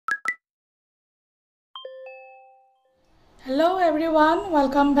Hello everyone,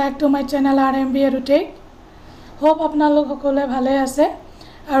 welcome back to my channel RMB edutech. Hope আপোনালোক সকলে ভালে আছে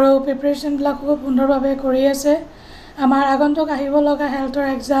আৰু প্ৰিপাৰেচন বিলাক খুব সুন্দৰভাৱে কৰি আছে। আমাৰ আগন্তুক আহিব লগা হেলথৰ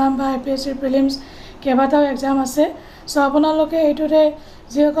এক্সাম বা এপিএসসি প্ৰিলিমছ কেইবাটাও এক্সাম আছে। সো আপোনালোকে এইটোতে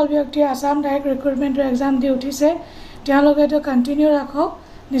যিসকল ব্যক্তি আসাম ডাইৰেক্ট ৰিক্ৰুটমেণ্টৰ এক্সাম দি উঠিছে তেওঁলোকে এইটো কন্টিনিউ ৰাখক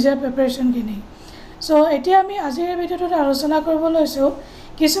নিজৰ প্ৰিপাৰেচনখিনি। সো এতিয়া আমি আজিৰ ভিডিঅ'টোত আলোচনা কৰিব লৈছোঁ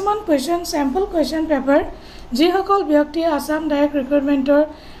কিছুমান কুৱেশ্যন চেম্পল কুৱেশ্যন পেপাৰ যিসকল ব্যক্তি আসাম ডাইৰেক্ট ৰিক্ৰুটমেণ্টৰ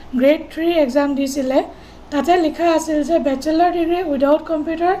গ্ৰেড 3 এক্সাম দিছিলে তাতে লিখা আছিল যে বেচেলাৰ ডিগ্ৰী উইদাউট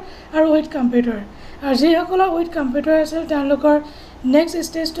কম্পিউটাৰ আৰু উইথ কম্পিউটাৰ, আৰু যিসকলৰ উইথ কম্পিউটাৰ আছিল তেওঁলোকৰ নেক্সট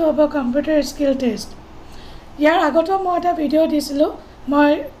ষ্টেজটো হ'ব কম্পিউটাৰ স্কিল টেষ্ট। ইয়াৰ আগতো মই এটা ভিডিঅ' দিছিলোঁ, মই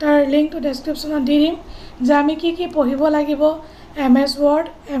তাৰ লিংকটো ডেছক্ৰিপশ্যনত দি দিম যে আমি কি কি পঢ়িব লাগিব MS ৱৰ্ড,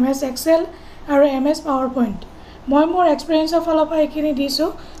 MS এক্সেল আৰু MS পাৱাৰ পইণ্ট। মই মোৰ এক্সপিৰিয়েঞ্চৰ ফালৰ পৰা এইখিনি দিছোঁ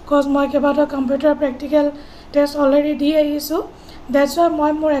কজ মই কেইবাটাও কম্পিউটাৰ প্ৰেক্টিকেল টেষ্ট অলৰেডি দি আহিছোঁ। ডেটছ ৱাই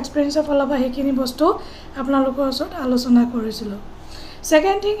মই মোৰ এক্সপিৰিয়েঞ্চৰ ফালৰ পৰা সেইখিনি বস্তু আপোনালোকৰ ওচৰত আলোচনা কৰিছিলোঁ।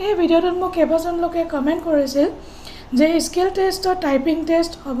 ছেকেণ্ড থিং, এই ভিডিঅ'টোত মোক কেইবাজন লোকে কমেণ্ট কৰিছিল যে স্কিল টেষ্টৰ টাইপিং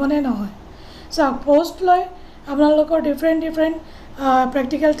টেষ্ট হ'বনে নহয়। চাওক, পষ্ট লৈ আপোনালোকৰ ডিফাৰেণ্ট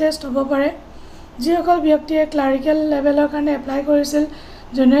প্ৰেক্টিকেল টেষ্ট হ'ব পাৰে। যিসকল ব্যক্তিয়ে ক্লাৰিকেল লেভেলৰ কাৰণে এপ্লাই কৰিছিল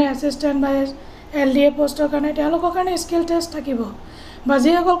জুনিয়ৰ এছিষ্টেণ্ট বা LDA পষ্টৰ কাৰণে তেওঁলোকৰ কাৰণে স্কিল টেষ্ট থাকিব, বা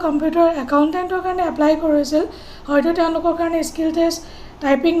যিসকল কম্পিউটাৰ একাউণ্টেণ্টৰ কাৰণে এপ্লাই কৰিছিল হয়তো তেওঁলোকৰ কাৰণে স্কিল টেষ্ট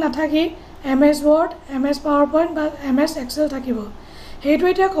টাইপিং নাথাকি MS word, MS power point বা MS এক্সেল থাকিব। সেইটো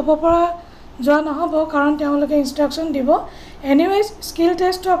এতিয়া ক'ব পৰা যোৱা নহ'ব কাৰণ তেওঁলোকে ইনষ্ট্ৰাকশ্যন দিব। এনিৱেজ স্কিল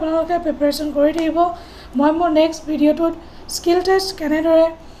টেষ্টটো আপোনালোকে প্ৰিপাৰেশ্যন কৰি থাকিব। মই মোৰ নেক্সট ভিডিঅ'টোত স্কিল টেষ্ট কেনেদৰে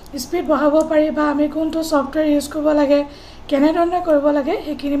স্পীড বঢ়াব পাৰি বা আমি কোনটো ছফ্টৱেৰ ইউজ কৰিব লাগে কেনেধৰণে কৰিব লাগে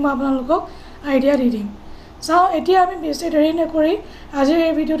সেইখিনি মই আপোনালোকক আইডিয়া দি দিম। চাওঁ এতিয়া আমি বেছি দেৰি নকৰি আজিৰ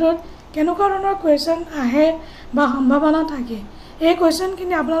এই ভিডিঅ'টোত কেনেকুৱা ধৰণৰ কুৱেশ্যন আহে বা সম্ভাৱনা থাকে এই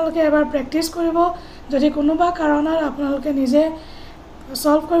কুৱেশ্যনখিনি আপোনালোকে এবাৰ প্ৰেক্টিছ কৰিব। যদি কোনোবা কাৰণত আপোনালোকে নিজে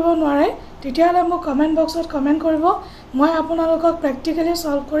ছল্ভ কৰিব নোৱাৰে তেতিয়াহ'লে মোক কমেণ্ট বক্সত কমেণ্ট কৰিব, মই আপোনালোকক প্ৰেক্টিকেলি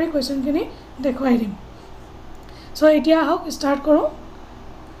ছল্ভ কৰি কুৱেশ্যনখিনি দেখুৱাই দিম। চ' এতিয়া আহক ষ্টাৰ্ট কৰোঁ।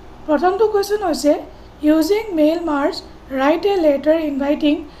 প্ৰথমটো কুৱেশ্যন হৈছে using mail marks right a letter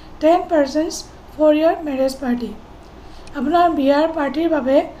inviting 10 persons for your marriage party. আপোনাৰ বিয়াৰ পাৰ্টিৰ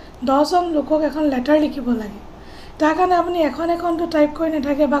বাবে 10জন লোকক এখন লেটাৰ লিখিব লাগে। তাৰ কাৰণে আপুনি এখনটো টাইপ কৰি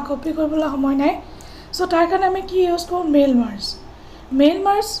নাথাকে বা কপি কৰিবলৈ সময় নাই। চ' তাৰ কাৰণে আমি কি ইউজ কৰোঁ, মেইল মাৰ্কছ। মেইল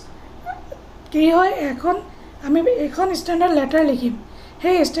মাৰ্কছ কি হয়, আমি এখন ষ্টেণ্ডাৰ্ড লেটাৰ লিখিম।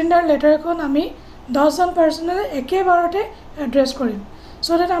 সেই ষ্টেণ্ডাৰ্ড লেটাৰখন আমি 10জন পাৰ্চনেলে একেবাৰতে এড্ৰেছ কৰিম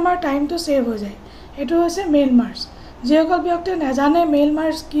চ' ডেট আমাৰ টাইমটো ছেভ হৈ যায়। এইটো হৈছে মেইল মাৰ্কছ। যিসকল ব্যক্তিয়ে নাজানে মেইল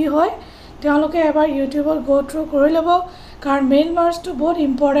মাৰ্কছ কি হয় তেওঁলোকে এবাৰ ইউটিউবত গো থ্ৰু কৰি ল'ব, কাৰণ মেইল মাৰ্কছটো বহুত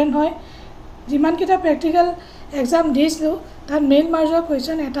ইম্পৰ্টেণ্ট হয়। যিমানকেইটা প্ৰেক্টিকেল এক্সাম দিছিলোঁ তাত মেইল মাৰ্কছৰ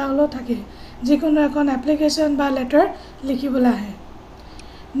কুৱেশ্যন এটা হ'লেও থাকে যিকোনো এখন এপ্লিকেশ্যন বা লেটাৰ লিখিবলৈ আহে।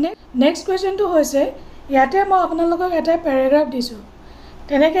 নেক্সট কুৱেশ্যনটো হৈছে, ইয়াতে মই আপোনালোকক এটা পেৰেগ্ৰাফ দিছোঁ,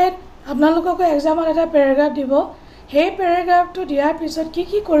 তেনেকৈ আপোনালোককো এক্সামত এটা পেৰেগ্ৰাফ দিব। সেই পেৰেগ্ৰাফটো দিয়াৰ পিছত কি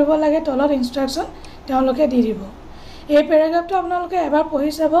কি কৰিব লাগে তলত ইনষ্ট্ৰাকশ্যন তেওঁলোকে দি দিব। এই পেৰেগ্ৰাফটো আপোনালোকে এবাৰ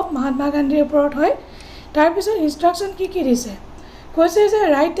পঢ়ি চাব, মহাত্মা গান্ধীৰ ওপৰত হয়। তাৰপিছত ইনষ্ট্ৰাকশ্যন কি কি দিছে, কৈছে যে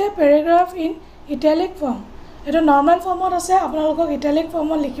right A paragraph in italic form. এইটো নৰ্মেল ফৰ্মত আছে, আপোনালোকক ইটালিক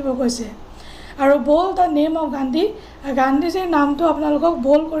ফৰ্মত লিখিব কৈছে। আৰু ব'ল দ্য নেম অফ গান্ধী, গান্ধীজীৰ নামটো আপোনালোকক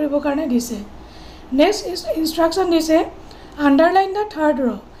ব'ল কৰিবৰ কাৰণে দিছে। নেক্সট ইনষ্ট্ৰাকশ্যন দিছে আণ্ডাৰলাইন দ্য থাৰ্ড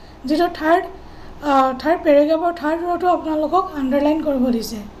ৰ', যিটো থাৰ্ড পেৰেগ্ৰাফৰ থাৰ্ড ৰ'টো আপোনালোকক আণ্ডাৰলাইন কৰিব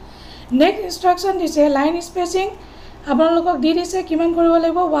দিছে। নেক্সট ইনষ্ট্ৰাকশ্যন দিছে লাইন স্পেচিং আপোনালোকক দি দিছে কিমান কৰিব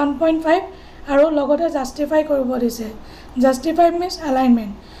লাগিব 1.5 আৰু লগতে জাষ্টিফাই কৰিব দিছে। জাষ্টিফাই মিনছ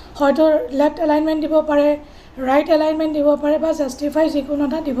এলাইনমেণ্ট, হয়তো লেফ্ট এলাইনমেণ্ট দিব পাৰে, ৰাইট এলাইনমেণ্ট দিব পাৰে বা জাষ্টিফাই যিকোনো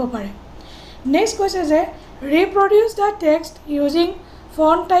এটা দিব পাৰে। নেক্সট কৈছে যে ৰিপ্ৰডিউচ the text using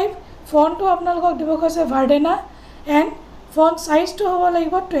font type, ফণ্টটো আপোনালোকক দিব কৈছে ভাৰ্ডেনা এণ্ড ফণ্ট চাইজটো হ'ব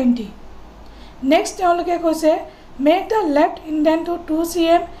লাগিব 20। নেক্সট তেওঁলোকে কৈছে make the left indent two 2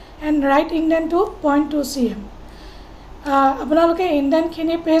 cm and right indent two 0.2 cm। আপোনালোকে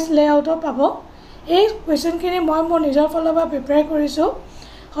ইণ্ডেণ্টখিনি পেজ লেআউটত পাব। এই কুৱেশ্যনখিনি মই মোৰ নিজৰ ফালৰ পৰা প্ৰিপেয়াৰ কৰিছোঁ,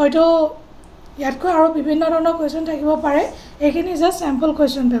 হয়তো ইয়াতকৈ আৰু বিভিন্ন ধৰণৰ কুৱেশ্যন থাকিব পাৰে, এইখিনি just sample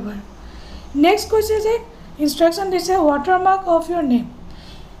question paper. Next কৈছে যে ইনষ্ট্ৰাকশ্যন দিছে ৱাটাৰমাৰ্ক অফ ইয়ৰ নেম।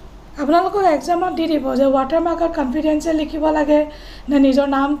 আপোনালোকক এক্সামত দি দিব যে ৱাটাৰমাৰ্কত কনফিডেঞ্চিয়েল লিখিব লাগে নে নিজৰ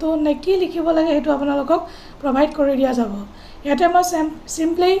নামটো নে কি লিখিব লাগে, সেইটো আপোনালোকক প্ৰভাইড কৰি দিয়া যাব। ইয়াতে মই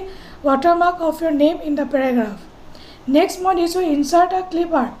simply watermark of your name in the paragraph. Next মই দিছোঁ ইনচাৰ্ট আ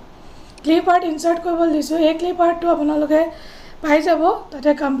ক্লিপ আৰ্ট ইনচাৰ্ট কৰিবলৈ দিছোঁ। এই ক্লিপ আৰ্টটো আপোনালোকে পাই যাব,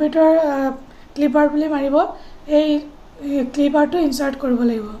 তাতে কম্পিউটাৰ ক্লিপ আৰ্ট বুলি মাৰিব, এই ক্লিপাৰটো ইনচাৰ্ট কৰিব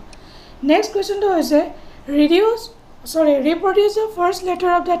লাগিব নেক্সট কুৱেশ্যনটো হৈছে reproduce the first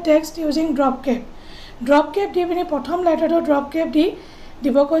letter of the text using drop cap দি পিনি প্ৰথম লেটাৰটো ড্ৰপ কেপ দি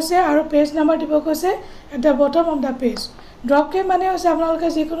দিব কৈছে আৰু পেজ নাম্বাৰ দিব কৈছে at the bottom of the page drop Cape মানে হৈছে আপোনালোকে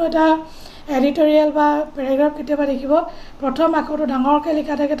যিকোনো এটা এডিটৰিয়েল বা পেৰাগ্ৰাফ কেতিয়াবা দেখিব প্ৰথম আখৰটো ডাঙৰকৈ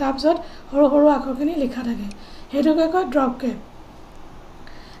লিখা থাকে তাৰপিছত সৰু সৰু আখৰখিনি লিখা থাকে সেইটোকে কয় ড্ৰপ কেপ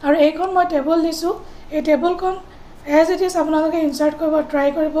আৰু এইখন মই টেবুল দিছোঁ এই টেবুলখন এজ ইট ইজ আপোনালোকে ইনচাৰ্ট কৰিব ট্ৰাই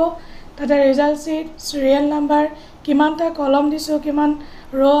কৰিব তাতে ৰিজাল্ট ছিট চিৰিয়েল নাম্বাৰ কিমানটা কলম দিছোঁ কিমান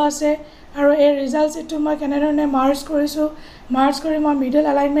ৰ' আছে আৰু এই ৰিজাল্ট ছিটটো মই কেনেধৰণে মাৰ্জ কৰিছোঁ মাৰ্জ কৰি মই মিডল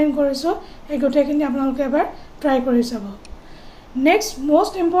এলাইনমেণ্ট কৰিছোঁ এই গোটেইখিনি আপোনালোকে এবাৰ ট্ৰাই কৰি চাব নেক্সট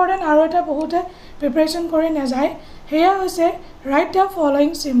মষ্ট ইম্পৰ্টেণ্ট আৰু এটা বহুতে প্ৰিপেৰেশ্যন কৰি নাযায় সেয়া হৈছে ৰাইট দ্য ফলোয়িং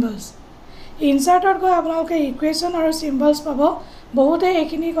চিম্বলছ ইনচাৰ্টত গৈ আপোনালোকে ইকুৱেশ্যন আৰু চিম্বলছ পাব বহুতে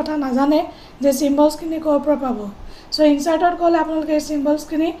এইখিনি কথা নাজানে যে চিম্বলছখিনি ক'ৰ পৰা পাব চ' ইনচাৰ্টত গ'লে আপোনালোকে এই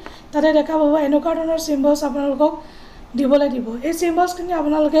চিম্বলছখিনি তাতে দেখা পাব এনেকুৱা ধৰণৰ চিম্বলছ আপোনালোকক দিবলৈ দিব এই চিম্বলছখিনি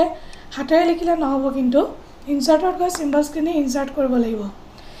আপোনালোকে হাতেৰে লিখিলে নহ'ব কিন্তু ইনচাৰ্টত গৈ চিম্বলছখিনি ইনচাৰ্ট কৰিব লাগিব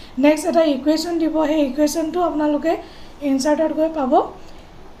নেক্সট এটা ইকুৱেশ্যন দিব সেই ইকুৱেশ্যনটো আপোনালোকে ইনচাৰ্টত গৈ পাব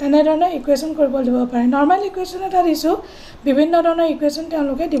তেনেধৰণে ইকুৱেশ্যন কৰিব দিব পাৰে নৰ্মেল ইকুৱেশ্যন এটা দিছোঁ বিভিন্ন ধৰণৰ ইকুৱেশ্যন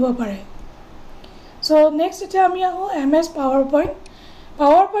তেওঁলোকে দিব পাৰে চ' নেক্সট এতিয়া আমি আহোঁ MS পাৱাৰ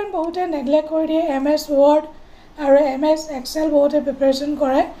পইণ্ট বহুতে নেগলেক্ট কৰি দিয়ে MS ৱৰ্ড আৰু MS এক্সেল বহুতে প্ৰিপেৰেশ্যন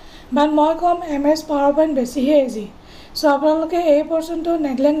কৰে বাট মই ক'ম MS পাৱাৰ পইণ্ট বেছিহে ইজি চ' আপোনালোকে এই পৰ্চনটো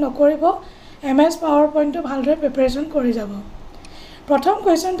নেগলেক্ট নকৰিব MS পাৱাৰ পইণ্টটো ভালদৰে প্ৰিপেৰেশ্যন কৰি যাব প্ৰথম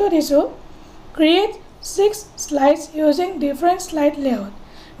কুৱেশ্যনটো দিছোঁ create 6 slides using different slide layout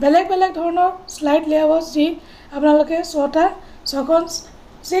বেলেগ ধৰণৰ স্লাইড লেআউট যি আপোনালোকে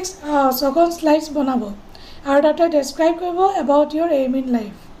 6খন স্লাইডছ বনাব আৰু তাতে ডেছক্ৰাইব কৰিব about your aim in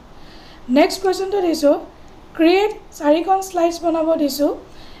life next কুৱেশ্যনটো দিছোঁ ক্ৰিয়েট 4খন স্লাইডছ বনাব দিছোঁ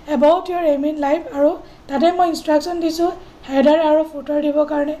about your aim in life আৰু তাতে মই ইনষ্ট্ৰাকশ্যন দিছোঁ হেডাৰ আৰু ফুটাৰ দিবৰ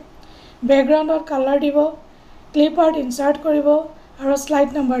কাৰণে বেকগ্ৰাউণ্ডত কালাৰ দিব ক্লিপাৰত ইনচাৰ্ট কৰিব আৰু শ্লাইড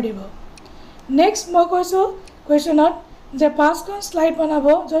নাম্বাৰ দিব নেক্সট মই কৈছোঁ কুৱেশ্যনত যে 5খন শ্লাইড বনাব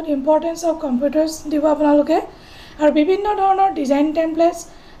য'ত ইম্পৰ্টেঞ্চ অফ কম্পিউটাৰ্ছ দিব আপোনালোকে আৰু বিভিন্ন ধৰণৰ ডিজাইন টেমপ্লেটছ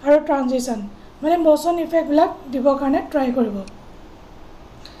আৰু ট্ৰানজিশ্যন মানে মোশ্যন ইফেক্টবিলাক দিবৰ কাৰণে ট্ৰাই কৰিব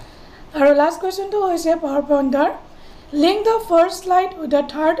আৰু লাষ্ট কুৱেশ্যনটো হৈছে পাৱাৰ পইণ্টৰ link the first slide with the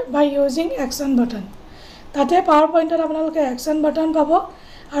third by using action button তাতে পাৱাৰ পইণ্টত আপোনালোকে একশ্যন বাটন পাব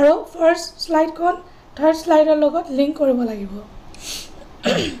আৰু ফাৰ্ষ্ট শ্লাইডখন থাৰ্ড শ্লাইডৰ লগত লিংক কৰিব লাগিব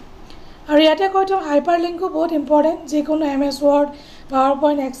আৰু ইয়াতে কৈ থওঁ হাইপাৰ লিংকো বহুত ইম্পৰ্টেণ্ট যিকোনো MS word power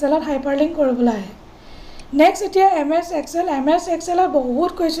point এক্সেলত hyper link কৰিবলৈ আহে নেক্সট এতিয়া MS এক্সেলত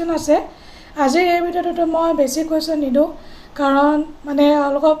বহুত কুৱেশ্যন আছে আজিৰ এই ভিডিঅ'টোতো মই বেছি কুৱেশ্যন নিদিওঁ কাৰণ মানে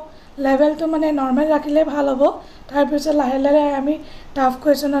অলপ লেভেলটো মানে নৰ্মেল ৰাখিলে ভাল হ'ব তাৰপিছত লাহে লাহে আমি টাফ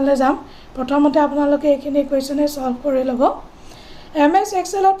কুৱেশ্যনলৈ যাম প্ৰথমতে আপোনালোকে এইখিনি কুৱেশ্যনে ছল্ভ কৰি ল'ব MS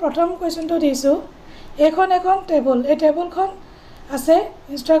এক্সেলত প্ৰথম কুৱেশ্যনটো দিছোঁ এখন টেবুল এই টেবুলখন আছে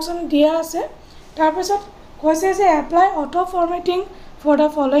ইনষ্ট্ৰাকশ্যন দিয়া আছে তাৰপিছত কৈছে যে apply auto formatting for the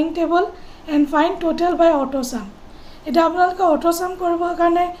following table and find total বাই অটোচাম এতিয়া আপোনালোকে অটোচাম কৰিবৰ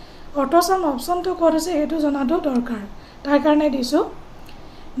কাৰণে অটোচাম অপশ্যনটো ক'ত আছে সেইটো জনাটো দৰকাৰ তাৰ কাৰণে দিছোঁ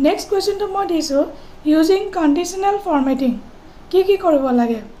নেক্সট কুৱেশ্যনটো মই দিছোঁ ইউজিং কণ্ডিশ্যনেল ফৰ্মেটিং কি কৰিব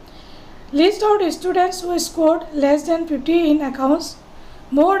লাগে list out students who স্ক'ৰ্ড less than 50 in accounts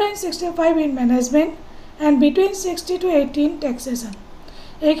মোৰ then 65 in management and between 60 to 80 in taxation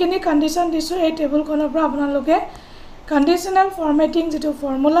এইখিনি কণ্ডিশ্যন দিছোঁ এই টেবুলখনৰ পৰা আপোনালোকে কণ্ডিশ্যনেল ফৰ্মেটিং যিটো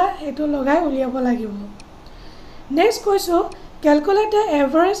ফৰ্মুলা সেইটো লগাই উলিয়াব লাগিব নেক্সট কৈছোঁ calculate the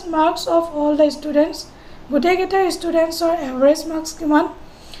average marks of all the students গোটেইকেইটা ষ্টুডেণ্টছৰ এভাৰেজ মাৰ্কছ কিমান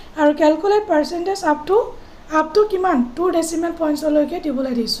আৰু কেলকুলেট পাৰ্চেণ্টেজ আপ টু কিমান 2 ডেচিমেল পইণ্টছলৈকে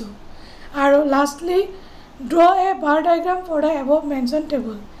দিবলৈ দিছোঁ আৰু lastly draw A bar diagram for the above mention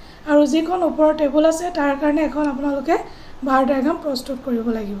table আৰু যিখন ওপৰৰ টেবুল আছে তাৰ কাৰণে এখন আপোনালোকে বাৰ ডায়েগ্ৰাম প্ৰস্তুত কৰিব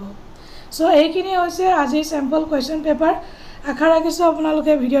লাগিব চ' এইখিনি হৈছে আজিৰ চেম্পল কুৱেশ্যন পেপাৰ আশা ৰাখিছোঁ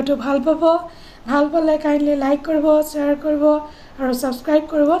আপোনালোকে ভিডিঅ'টো ভাল পাব ভাল পালে কাইণ্ডলি লাইক কৰিব শ্বেয়াৰ কৰিব আৰু ছাবস্ক্ৰাইব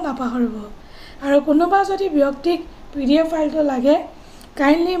কৰিব নাপাহৰিব আৰু কোনোবা যদি ব্যক্তিক PDF ফাইলটো লাগে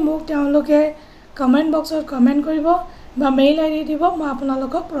কাইণ্ডলি মোক তেওঁলোকে কমেণ্ট বক্সত কমেণ্ট কৰিব বা মেইল ID দিব মই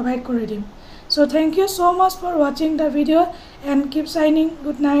আপোনালোকক প্ৰভাইড কৰি দিম চ' thank U so much for watching the video and keep signing.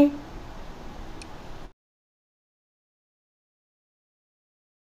 Good night.